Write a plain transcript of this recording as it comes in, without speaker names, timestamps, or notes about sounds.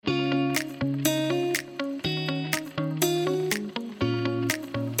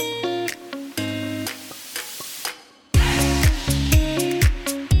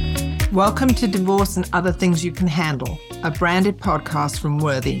Welcome to Divorce and Other Things You Can Handle, a branded podcast from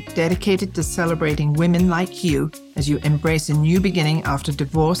Worthy, dedicated to celebrating women like you as you embrace a new beginning after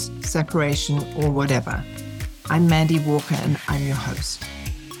divorce, separation, or whatever. I'm Mandy Walker and I'm your host.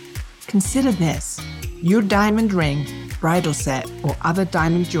 Consider this. Your diamond ring, bridal set, or other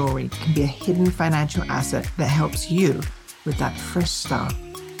diamond jewelry can be a hidden financial asset that helps you with that fresh start.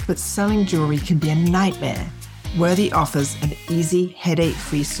 But selling jewelry can be a nightmare. Worthy offers an easy,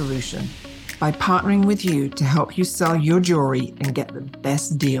 headache-free solution by partnering with you to help you sell your jewelry and get the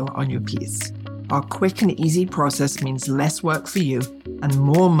best deal on your piece. Our quick and easy process means less work for you and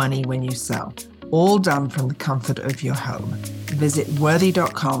more money when you sell, all done from the comfort of your home. Visit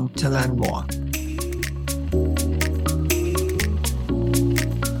worthy.com to learn more.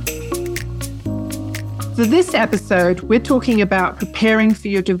 For this episode, we're talking about preparing for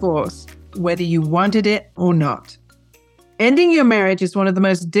your divorce, whether you wanted it or not. Ending your marriage is one of the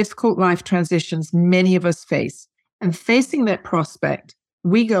most difficult life transitions many of us face. And facing that prospect,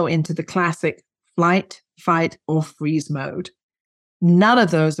 we go into the classic flight, fight, or freeze mode. None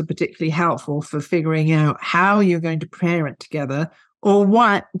of those are particularly helpful for figuring out how you're going to parent together or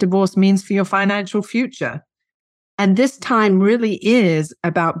what divorce means for your financial future. And this time really is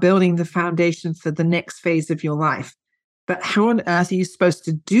about building the foundation for the next phase of your life. But how on earth are you supposed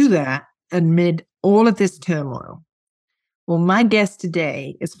to do that amid all of this turmoil? Well, my guest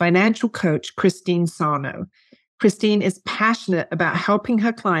today is financial coach Christine Sarno. Christine is passionate about helping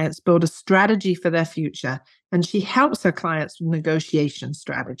her clients build a strategy for their future, and she helps her clients with negotiation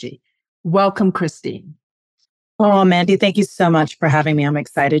strategy. Welcome, Christine. Oh, Mandy, thank you so much for having me. I'm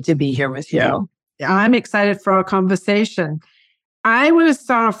excited to be here with you. I'm excited for our conversation. I want to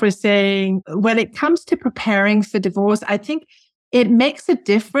start off with saying, when it comes to preparing for divorce, I think it makes a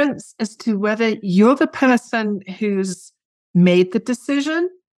difference as to whether you're the person who's made the decision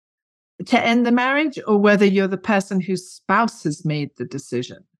to end the marriage or whether you're the person whose spouse has made the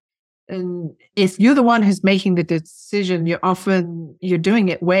decision. And if you're the one who's making the decision, you're doing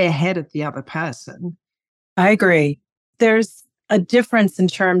it way ahead of the other person. I agree. There's a difference in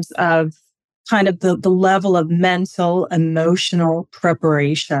terms of kind of the level of mental, emotional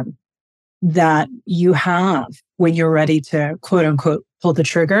preparation that you have when you're ready to, quote unquote, pull the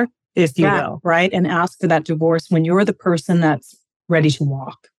trigger, if you will, right? And ask for that divorce when you're the person that's ready to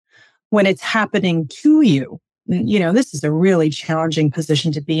walk. When it's happening to you, this is a really challenging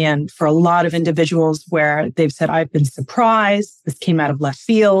position to be in for a lot of individuals where they've said, I've been surprised. This came out of left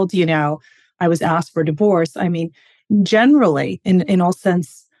field. I was asked for divorce. I mean, generally, in all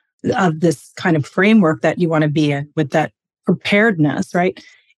sense of this kind of framework that you want to be in with that preparedness, right?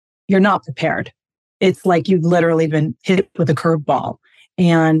 You're not prepared. It's like you've literally been hit with a curveball.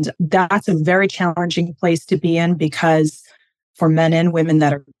 And that's a very challenging place to be in because for men and women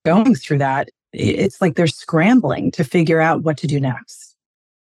that are going through that, it's like they're scrambling to figure out what to do next.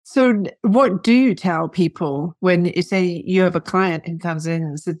 So what do you tell people when you say you have a client who comes in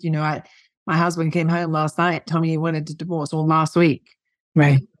and said, my husband came home last night, told me he wanted to divorce, or last week.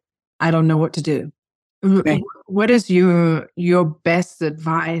 Right. I don't know what to do. Right. What is your best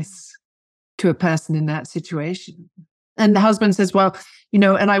advice to a person in that situation? And the husband says, well,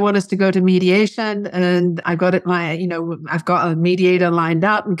 and I want us to go to mediation, and I've got it I've got a mediator lined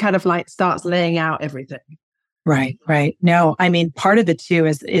up, and kind of like starts laying out everything. Right. No, I mean, part of it too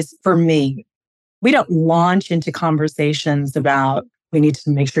is for me, we don't launch into conversations about, we need to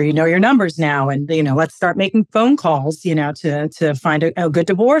make sure you know your numbers now. And, let's start making phone calls, to find a good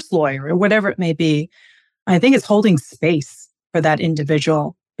divorce lawyer or whatever it may be. I think it's holding space for that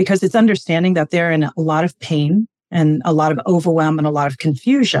individual because it's understanding that they're in a lot of pain and a lot of overwhelm and a lot of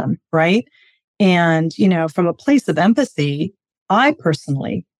confusion, right? And, from a place of empathy, I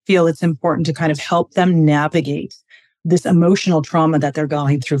personally feel it's important to kind of help them navigate this emotional trauma that they're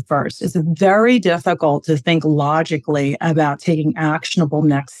going through first. It's very difficult to think logically about taking actionable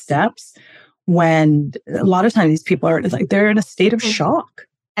next steps when a lot of times these people are like, they're in a state of shock.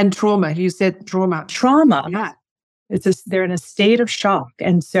 And trauma. You said trauma. Yeah. They're in a state of shock.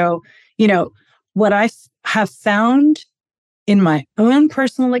 And so, what I have found in my own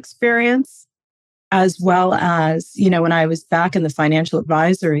personal experience, as well as, when I was back in the financial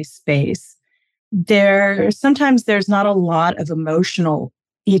advisory space, sometimes there's not a lot of emotional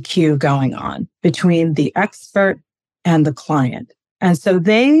EQ going on between the expert and the client. And so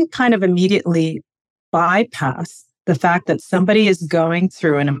they kind of immediately bypass the fact that somebody is going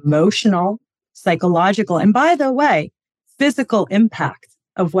through an emotional, psychological, and by the way, physical impact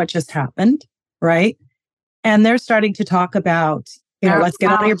of what just happened, right? And they're starting to talk about Let's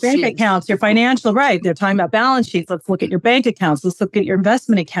get out of your bank accounts, your financial, right? They're talking about balance sheets. Let's look at your bank accounts. Let's look at your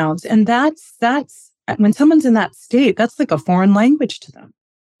investment accounts. And that's when someone's in that state, that's like a foreign language to them.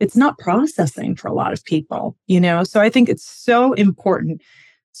 It's not processing for a lot of people, So I think it's so important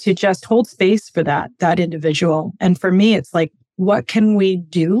to just hold space for that individual. And for me, it's like, what can we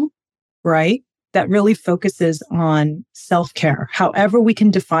do, right? That really focuses on self-care, however we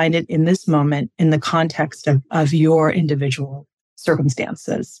can define it in this moment, in the context of your individual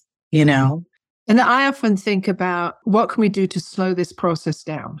circumstances, And I often think about what can we do to slow this process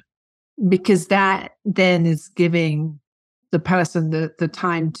down? Because that then is giving the person the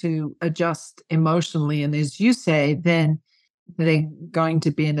time to adjust emotionally. And as you say, then they're going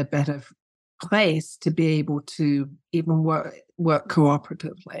to be in a better place to be able to even work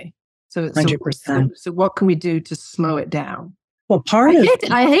cooperatively. So 100%. So what can we do to slow it down? Well,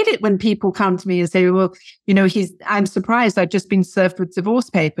 I hate it when people come to me and say, well, I'm surprised I've just been served with divorce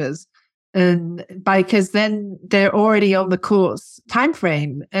papers. And because then they're already on the course time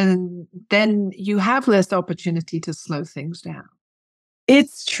frame, and then you have less opportunity to slow things down.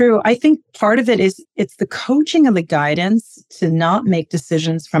 It's true. I think part of it is it's the coaching and the guidance to not make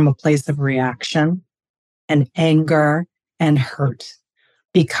decisions from a place of reaction and anger and hurt.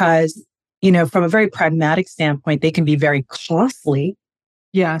 Because, from a very pragmatic standpoint, they can be very costly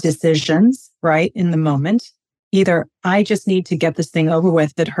decisions, right? In the moment. Either I just need to get this thing over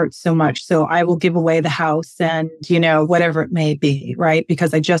with that hurts so much, so I will give away the house and, whatever it may be, right?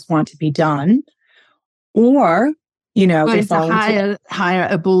 Because I just want to be done. Or, they fall hire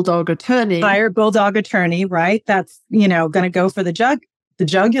a bulldog attorney. Hire a bulldog attorney, right? That's, going to go for the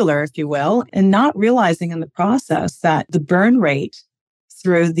jugular, if you will, and not realizing in the process that the burn rate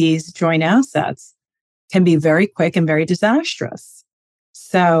through these joint assets can be very quick and very disastrous.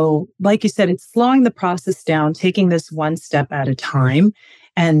 So, like you said, it's slowing the process down, taking this one step at a time,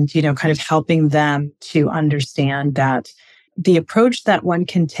 and, kind of helping them to understand that the approach that one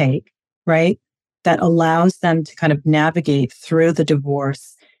can take, right, that allows them to kind of navigate through the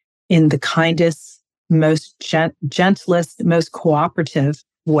divorce in the kindest, most gentlest, most cooperative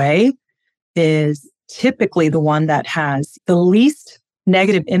way is typically the one that has the least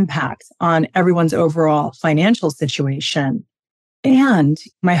negative impact on everyone's overall financial situation. And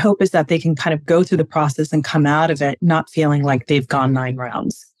my hope is that they can kind of go through the process and come out of it not feeling like they've gone 9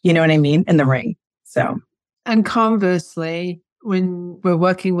 rounds. You know what I mean? In the ring. So, and conversely, when we're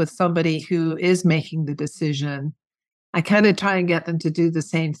working with somebody who is making the decision, I kind of try and get them to do the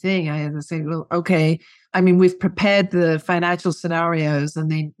same thing. I say, well, okay, we've prepared the financial scenarios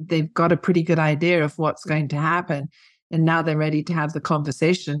and they've got a pretty good idea of what's going to happen. And now they're ready to have the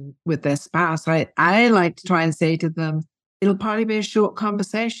conversation with their spouse. I like to try and say to them, it'll probably be a short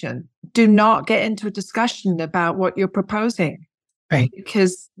conversation. Do not get into a discussion about what you're proposing. Right.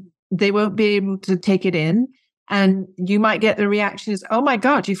 Because they won't be able to take it in. And you might get the reaction is, oh my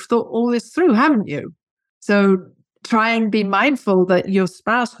God, you've thought all this through, haven't you? So try and be mindful that your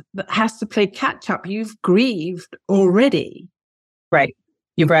spouse has to play catch up. You've grieved already. Right.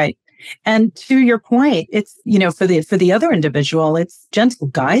 You're right. And to your point, it's, for the other individual, it's gentle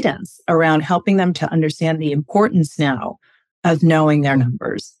guidance around helping them to understand the importance now of knowing their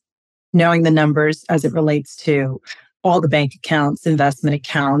numbers, knowing the numbers as it relates to all the bank accounts, investment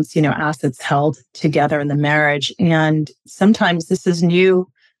accounts, assets held together in the marriage. And sometimes this is new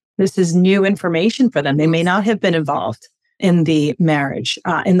information for them. They may not have been involved in the marriage,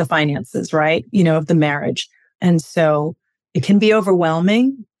 in the finances, right? Of the marriage. And so it can be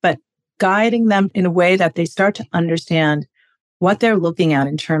overwhelming, but guiding them in a way that they start to understand what they're looking at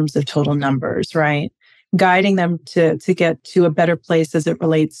in terms of total numbers, right? Guiding them to get to a better place as it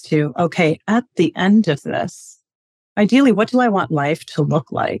relates to, okay, at the end of this, ideally, what do I want life to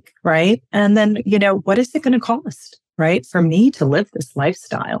look like, right? And then, what is it going to cost, right, for me to live this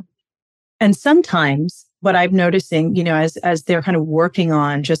lifestyle? And sometimes what I'm noticing, as they're kind of working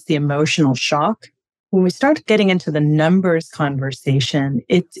on just the emotional shock, when we start getting into the numbers conversation,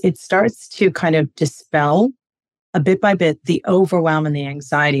 it starts to kind of dispel a bit by bit the overwhelm and the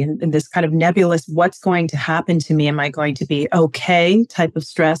anxiety and this kind of nebulous, what's going to happen to me? Am I going to be okay type of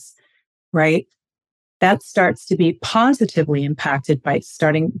stress, right? That starts to be positively impacted by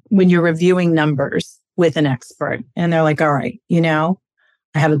starting when you're reviewing numbers with an expert. And they're like, all right,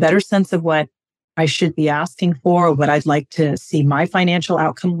 I have a better sense of what I should be asking for, or what I'd like to see my financial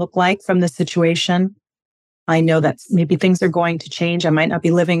outcome look like from the situation. I know that maybe things are going to change. I might not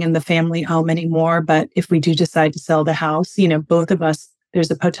be living in the family home anymore, but if we do decide to sell the house, both of us,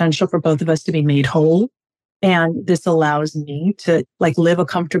 there's a potential for both of us to be made whole And this allows me to like live a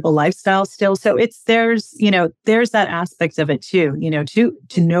comfortable lifestyle still. So there's that aspect of it too,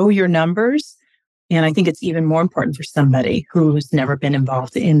 to know your numbers. And I think it's even more important for somebody who's never been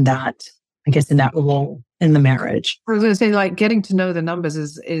involved in that, I guess, in that role in the marriage. I was going to say, like, getting to know the numbers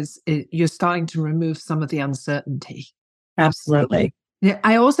is you're starting to remove some of the uncertainty. Absolutely. Yeah,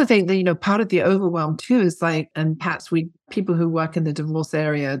 I also think that, part of the overwhelm too is like, and perhaps people who work in the divorce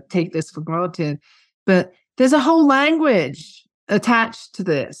area take this for granted, but there's a whole language attached to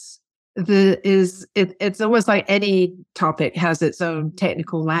this. It's almost like any topic has its own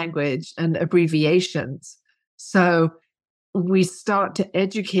technical language and abbreviations. So we start to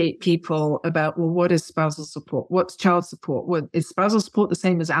educate people about, well, what is spousal support? What's child support? What is spousal support the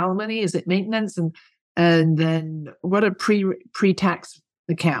same as alimony? Is it maintenance? And then what are pre-tax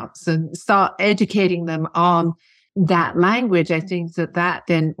accounts? And start educating them on that language. I think that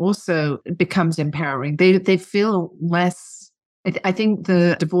then also becomes empowering. They feel less. I think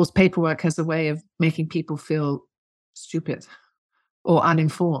the divorce paperwork has a way of making people feel stupid or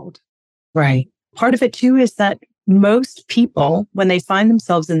uninformed. Right. Part of it too is that most people, when they find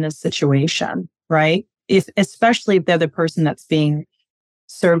themselves in this situation, right, especially if they're the person that's being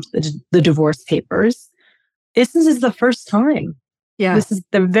served the divorce papers, this is the first time. Yeah. This is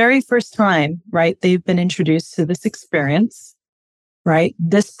the very first time, right? They've been introduced to this experience, right?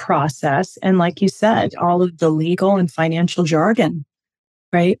 This process. And like you said, all of the legal and financial jargon,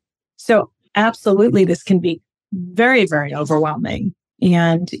 right? So absolutely, this can be very, very overwhelming.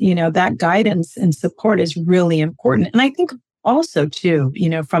 And, that guidance and support is really important. And I think also too,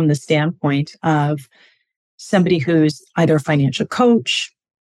 from the standpoint of somebody who's either a financial coach,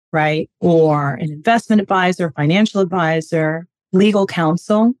 right? Or an investment advisor, financial advisor, legal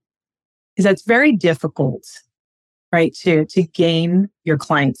counsel, is that's very difficult, right? To gain your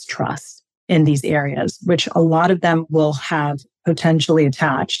client's trust in these areas, which a lot of them will have potentially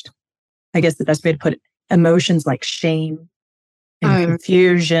attached. I guess the best way to put it, emotions like shame and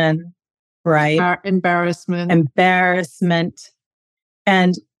confusion, right? Embarrassment.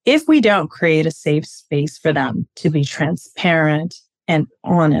 And if we don't create a safe space for them to be transparent and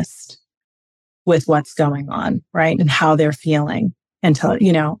honest with what's going on, right? And how they're feeling, and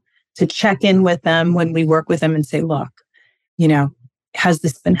to check in with them when we work with them and say, look, has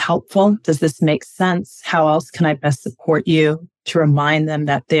this been helpful? Does this make sense? How else can I best support you? To remind them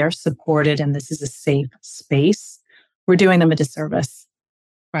that they're supported and this is a safe space. We're doing them a disservice.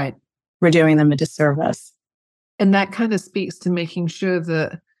 Right. We're doing them a disservice. And that kind of speaks to making sure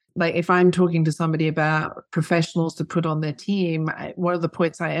that, like, if I'm talking to somebody about professionals to put on their team, one of the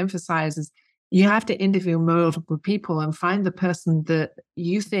points I emphasize is you have to interview multiple people and find the person that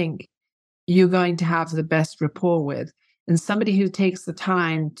you think you're going to have the best rapport with. And somebody who takes the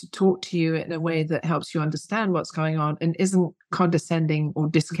time to talk to you in a way that helps you understand what's going on and isn't condescending or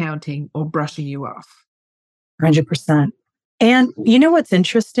discounting or brushing you off. 100%. And what's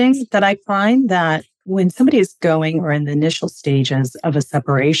interesting, that I find that when somebody is going or in the initial stages of a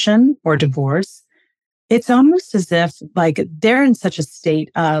separation or divorce, it's almost as if like they're in such a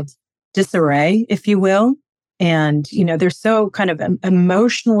state of disarray, if you will. And, they're so kind of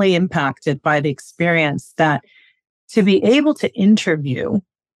emotionally impacted by the experience that to be able to interview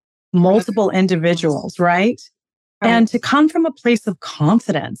multiple individuals, right? And to come from a place of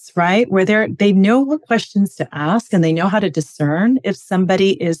confidence, right? Where they know what questions to ask and they know how to discern if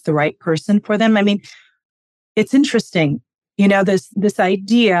somebody is the right person for them. I mean, it's interesting, this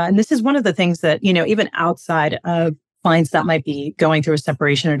idea, and this is one of the things that, even outside of clients that might be going through a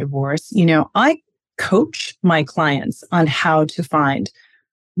separation or divorce, I coach my clients on how to find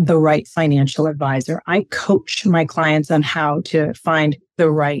the right financial advisor. I coach my clients on how to find the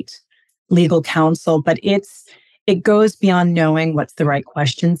right legal counsel, but it goes beyond knowing what's the right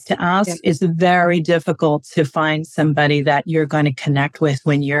questions to ask. Yeah. It's very difficult to find somebody that you're going to connect with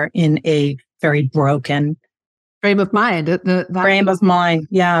when you're in a very broken frame of mind. Frame of mind.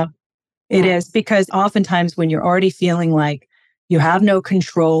 Yeah, it is. Because oftentimes when you're already feeling like you have no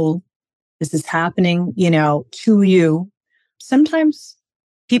control, this is happening, to you, sometimes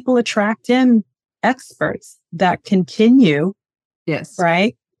people attract in experts that continue. Yes.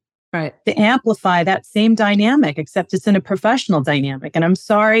 Right. To amplify that same dynamic, except it's in a professional dynamic. And I'm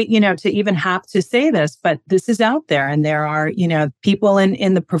sorry, to even have to say this, but this is out there. And there are, people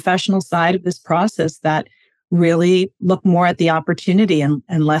in the professional side of this process that really look more at the opportunity and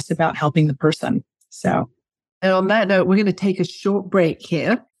less about helping the person. So, and on that note, we're going to take a short break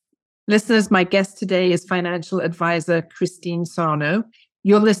here. Listeners, my guest today is financial advisor Christine Sarno.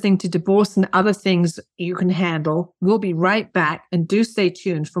 You're listening to Divorce and Other Things You Can Handle. We'll be right back, and do stay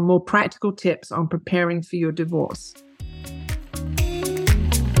tuned for more practical tips on preparing for your divorce.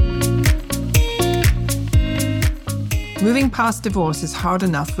 Moving past divorce is hard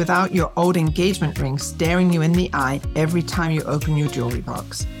enough without your old engagement ring staring you in the eye every time you open your jewelry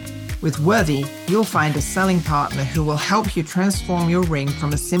box. With Worthy, you'll find a selling partner who will help you transform your ring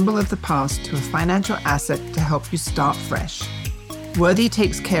from a symbol of the past to a financial asset to help you start fresh. Worthy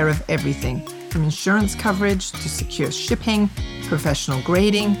takes care of everything, from insurance coverage to secure shipping, professional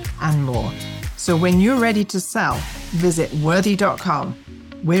grading, and more. So when you're ready to sell, visit worthy.com.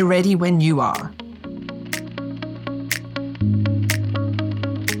 We're ready when you are.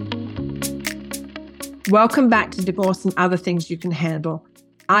 Welcome back to Divorce and Other Things You Can Handle.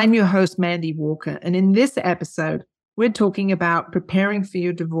 I'm your host, Mandy Walker, and in this episode, we're talking about preparing for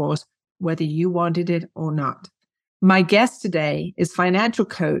your divorce, whether you wanted it or not. My guest today is financial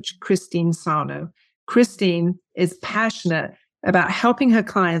coach Christine Sarno. Christine is passionate about helping her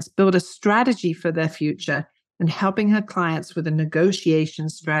clients build a strategy for their future and helping her clients with a negotiation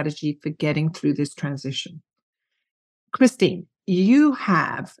strategy for getting through this transition. Christine, you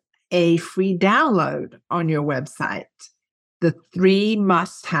have a free download on your website, the 3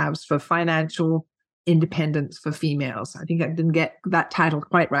 must-haves for financial independence for females. I think I didn't get that title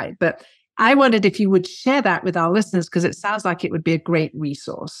quite right, but I wondered if you would share that with our listeners because it sounds like it would be a great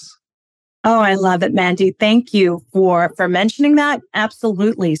resource. Oh, I love it, Mandy. Thank you for mentioning that.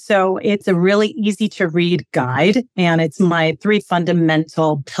 Absolutely. So it's a really easy to read guide, and it's my 3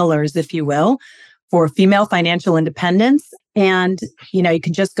 fundamental pillars, if you will, for female financial independence. And, you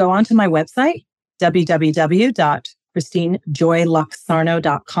can just go onto my website,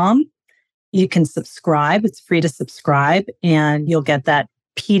 www.christinejoyluxsarno.com. You can subscribe. It's free to subscribe, and you'll get that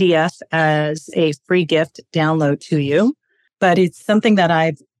PDF as a free gift download to you. But it's something that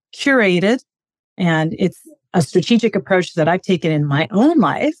I've curated, and it's a strategic approach that I've taken in my own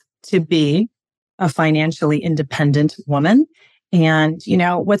life to be a financially independent woman. And,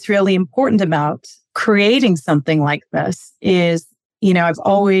 what's really important about creating something like this is, it's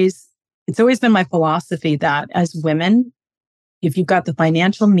always been my philosophy that as women, if you've got the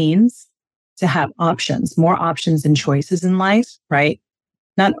financial means to have options, more options and choices in life, right?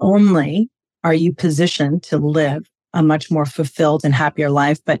 Not only are you positioned to live a much more fulfilled and happier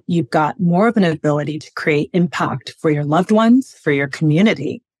life, but you've got more of an ability to create impact for your loved ones, for your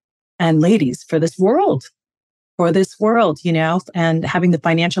community, and ladies, for this world, and having the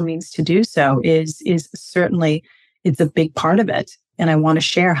financial means to do so is certainly, it's a big part of it. And I want to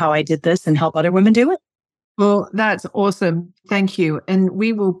share how I did this and help other women do it. Well, that's awesome. Thank you. And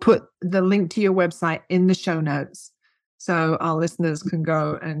we will put the link to your website in the show notes so our listeners can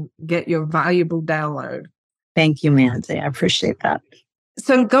go and get your valuable download. Thank you, Mandy. I appreciate that.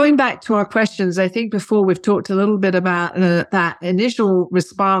 So going back to our questions, I think before we've talked a little bit about that initial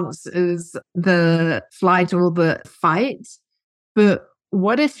response is the flight or the fight. But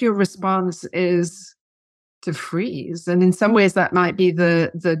what if your response is to freeze? And in some ways that might be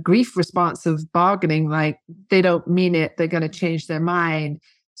the grief response of bargaining, like they don't mean it, they're going to change their mind.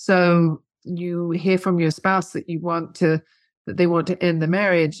 So you hear from your spouse that they want to end the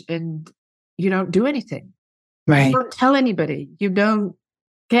marriage, and you don't do anything. Right. You don't tell anybody. You don't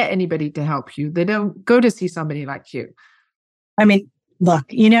get anybody to help you. They don't go to see somebody like you. I mean,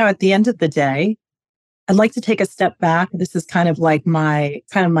 look, at the end of the day, I'd like to take a step back. This is kind of like my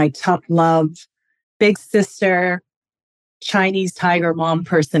tough love, big sister, Chinese tiger mom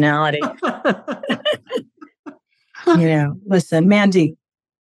personality. Listen, Mandy,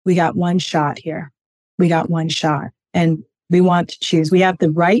 we got one shot here. We got one shot, and we want to choose. We have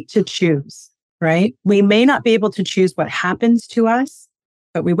the right to choose, right? We may not be able to choose what happens to us,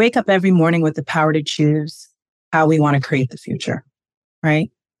 but we wake up every morning with the power to choose how we want to create the future,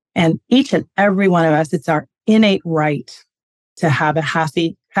 right? And each and every one of us, it's our innate right to have a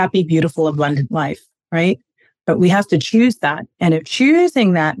happy, beautiful, abundant life, right? But we have to choose that. And if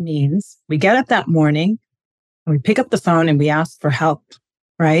choosing that means we get up that morning and we pick up the phone and we ask for help,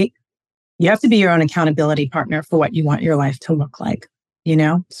 right? You have to be your own accountability partner for what you want your life to look like,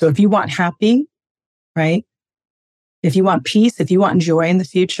 So if you want happy, right? If you want peace, if you want joy in the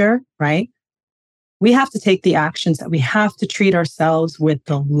future, right? We have to take the actions that we have to treat ourselves with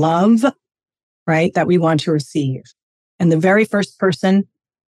the love, right? That we want to receive. And the very first person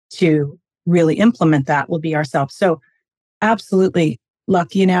to really implement that will be ourselves. So absolutely,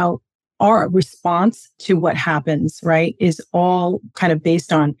 look, our response to what happens, right, is all kind of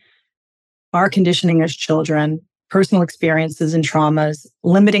based on our conditioning as children, personal experiences and traumas,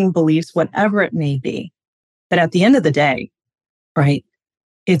 limiting beliefs, whatever it may be. But at the end of the day, right,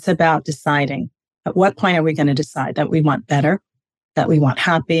 It's about deciding. At what point are we going to decide that we want better, that we want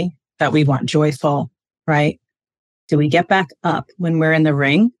happy, that we want joyful, right? Do we get back up when we're in the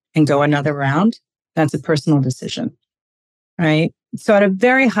ring and go another round? That's a personal decision, right? So at a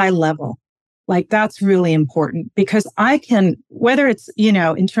very high level, like that's really important because I can, whether it's,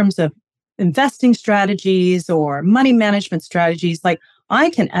 in terms of investing strategies or money management strategies, like I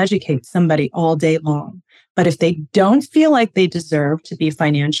can educate somebody all day long. But if they don't feel like they deserve to be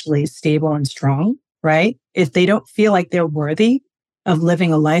financially stable and strong, right? If they don't feel like they're worthy of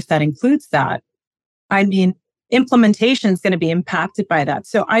living a life that includes that, I mean, implementation is going to be impacted by that.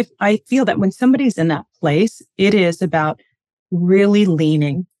 So I feel that when somebody's in that place, it is about really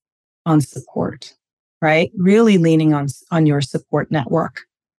leaning on support, right? Really leaning on your support network.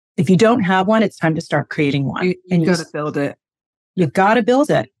 If you don't have one, it's time to start creating one. You got to build it. You got to build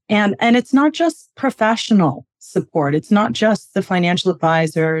it. And it's not just professional support. It's not just the financial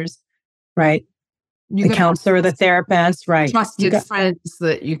advisors, right? The counselor, the therapist, right? Trusted friends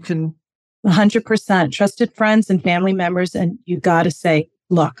that you can 100% trusted friends and family members. And you got to say,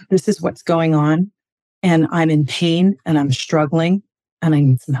 look, this is what's going on. And I'm in pain and I'm struggling and I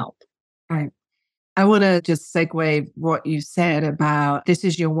need some help. Right. I want to just segue what you said about this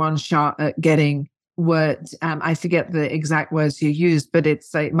is your one shot at getting what, I forget the exact words you used, but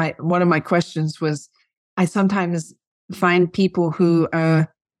it's like one of my questions was, I sometimes find people who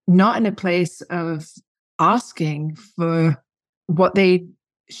are not in a place of asking for what they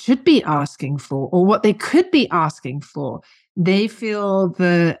should be asking for or what they could be asking for. They feel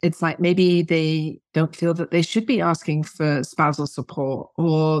that it's like maybe they don't feel that they should be asking for spousal support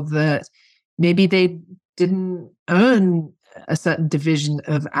or that maybe they didn't earn a certain division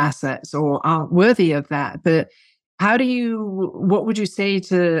of assets or aren't worthy of that. But what would you say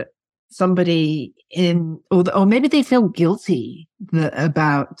to somebody or maybe they feel guilty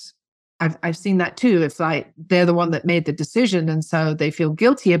about I've seen that too. It's like they're the one that made the decision. And so they feel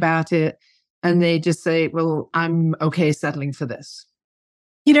guilty about it. And they just say, well, I'm okay settling for this.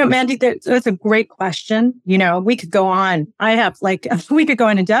 Mandy, that's a great question. We could go on. We could go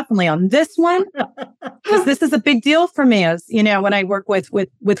on indefinitely on this one because this is a big deal for me as, when I work with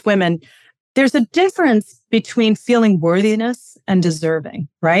women, there's a difference between feeling worthiness and deserving,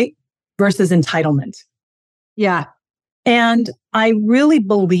 right? Versus entitlement. Yeah. And I really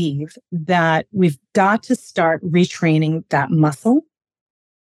believe that we've got to start retraining that muscle,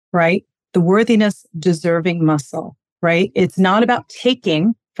 right? The worthiness, deserving muscle, right? It's not about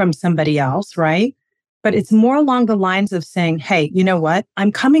taking from somebody else, right? But it's more along the lines of saying, hey, you know what?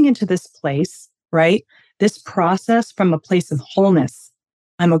 I'm coming into this place, right? This process from a place of wholeness.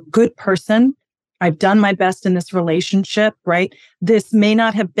 I'm a good person. I've done my best in this relationship, right? This may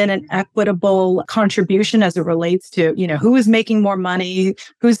not have been an equitable contribution as it relates to, who is making more money,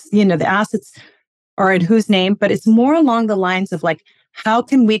 who's, the assets are in whose name, but it's more along the lines of like, how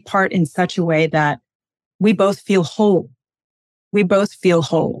can we part in such a way that we both feel whole? We both feel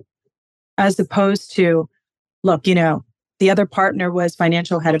whole, as opposed to, look, the other partner was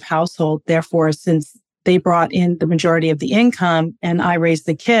financial head of household. Therefore, since they brought in the majority of the income and I raised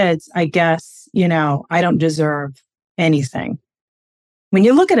the kids, I guess, I don't deserve anything. When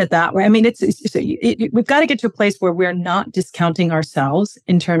you look at it that way, I mean, we've got to get to a place where we're not discounting ourselves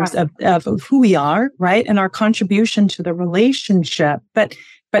in terms of who we are, right? And our contribution to the relationship, but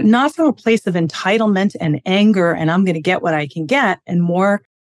not from a place of entitlement and anger, and I'm going to get what I can get, and more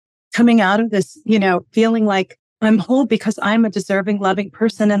coming out of this, feeling like I'm whole because I'm a deserving, loving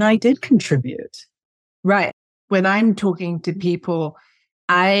person and I did contribute. Right. When I'm talking to people,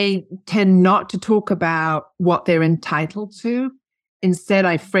 I tend not to talk about what they're entitled to. Instead,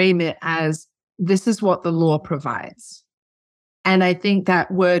 I frame it as this is what the law provides. And I think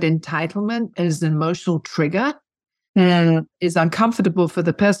that word entitlement is an emotional trigger. Is uncomfortable for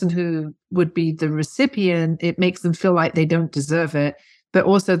the person who would be the recipient. It makes them feel like they don't deserve it. But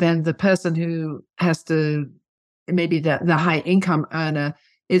also then the person who has to, maybe the high income earner,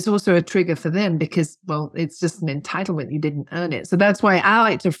 is also a trigger for them because, well, it's just an entitlement. You didn't earn it. So that's why I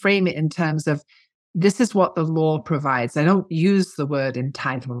like to frame it in terms of this is what the law provides. I don't use the word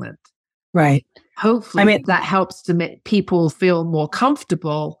entitlement. Right. Hopefully that helps to make people feel more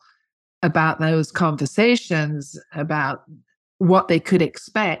comfortable about those conversations about what they could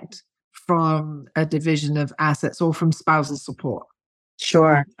expect from a division of assets or from spousal support.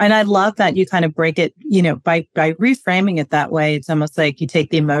 Sure. And I love that you kind of break it, by reframing it that way. It's almost like you take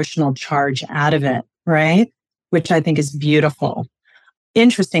the emotional charge out of it, right? Which I think is beautiful.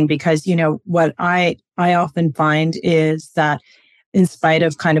 Interesting because, what I often find is that in spite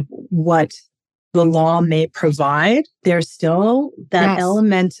of kind of what the law may provide, there's still that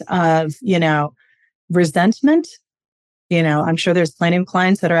element of, resentment. I'm sure there's plenty of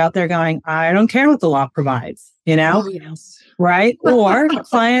clients that are out there going, I don't care what the law provides, Oh, yes. right? Or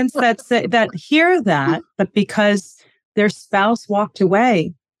clients that hear that, but because their spouse walked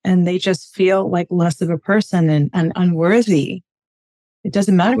away and they just feel like less of a person and unworthy. It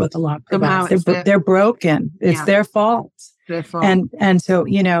doesn't matter what the law provides. They're broken. It's their fault. Their fault. And so,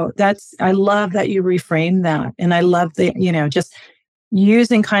 I love that you reframe that. And I love just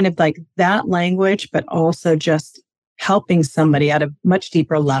using kind of like that language, but also just helping somebody at a much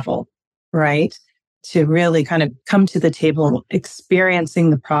deeper level, right? To really kind of come to the table,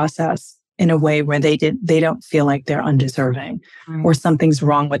 experiencing the process in a way where they don't feel like they're undeserving or something's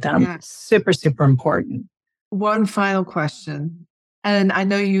wrong with them. Yes. Super, super important. One final question. And I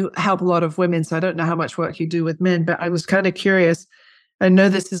know you help a lot of women, so I don't know how much work you do with men, but I was kind of curious. I know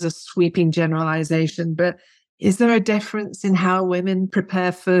this is a sweeping generalization, but is there a difference in how women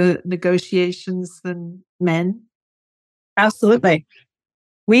prepare for negotiations than men? Absolutely.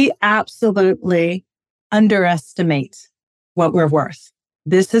 We absolutely underestimate what we're worth.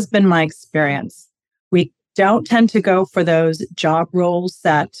 This has been my experience. We don't tend to go for those job roles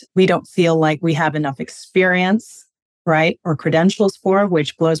that we don't feel like we have enough experience, right? Or credentials for,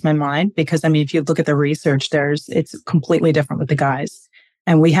 which blows my mind because, if you look at the research, it's completely different with the guys.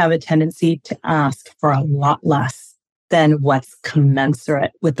 And we have a tendency to ask for a lot less than what's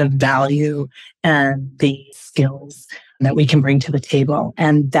commensurate with the value and the skills that we can bring to the table.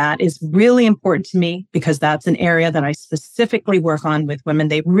 And that is really important to me because that's an area that I specifically work on with women.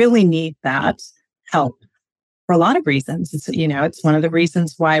 They really need that help for a lot of reasons. It's one of the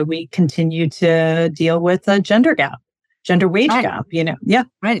reasons why we continue to deal with a gender wage gap, Yeah.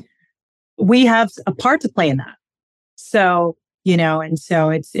 Right. We have a part to play in that. So, and so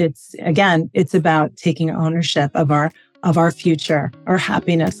it's again, it's about taking ownership of our future, our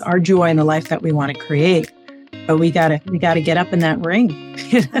happiness, our joy in the life that we want to create. But we gotta get up in that ring.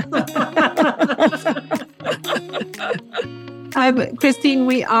 Christine,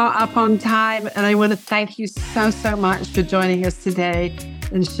 we are up on time, and I want to thank you so much for joining us today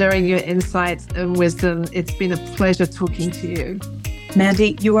and sharing your insights and wisdom. It's been a pleasure talking to you.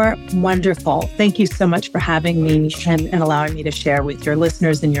 Mandy, you are wonderful. Thank you so much for having me and allowing me to share with your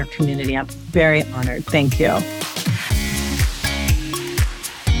listeners and your community. I'm very honored. Thank you.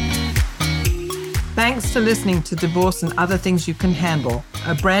 Thanks for listening to Divorce and Other Things You Can Handle,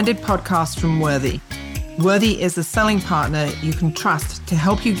 a branded podcast from Worthy. Worthy is a selling partner you can trust to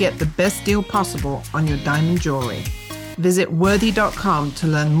help you get the best deal possible on your diamond jewelry. Visit worthy.com to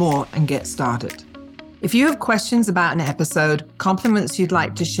learn more and get started. If you have questions about an episode, compliments you'd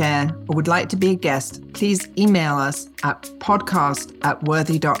like to share, or would like to be a guest, please email us at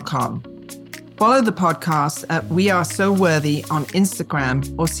podcast@worthy.com. Follow the podcast at We Are So Worthy on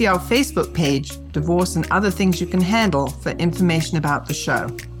Instagram or see our Facebook page, Divorce and Other Things You Can Handle, for information about the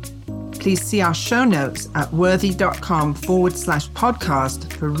show. Please see our show notes at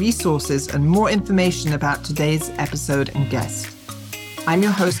worthy.com/podcast for resources and more information about today's episode and guest. I'm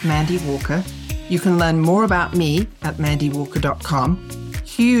your host, Mandy Walker. You can learn more about me at mandywalker.com.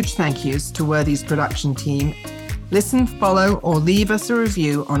 Huge thank yous to Worthy's production team. Listen, follow, or leave us a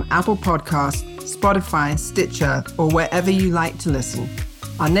review on Apple Podcasts, Spotify, Stitcher, or wherever you like to listen.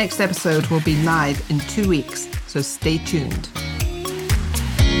 Our next episode will be live in 2 weeks, so stay tuned.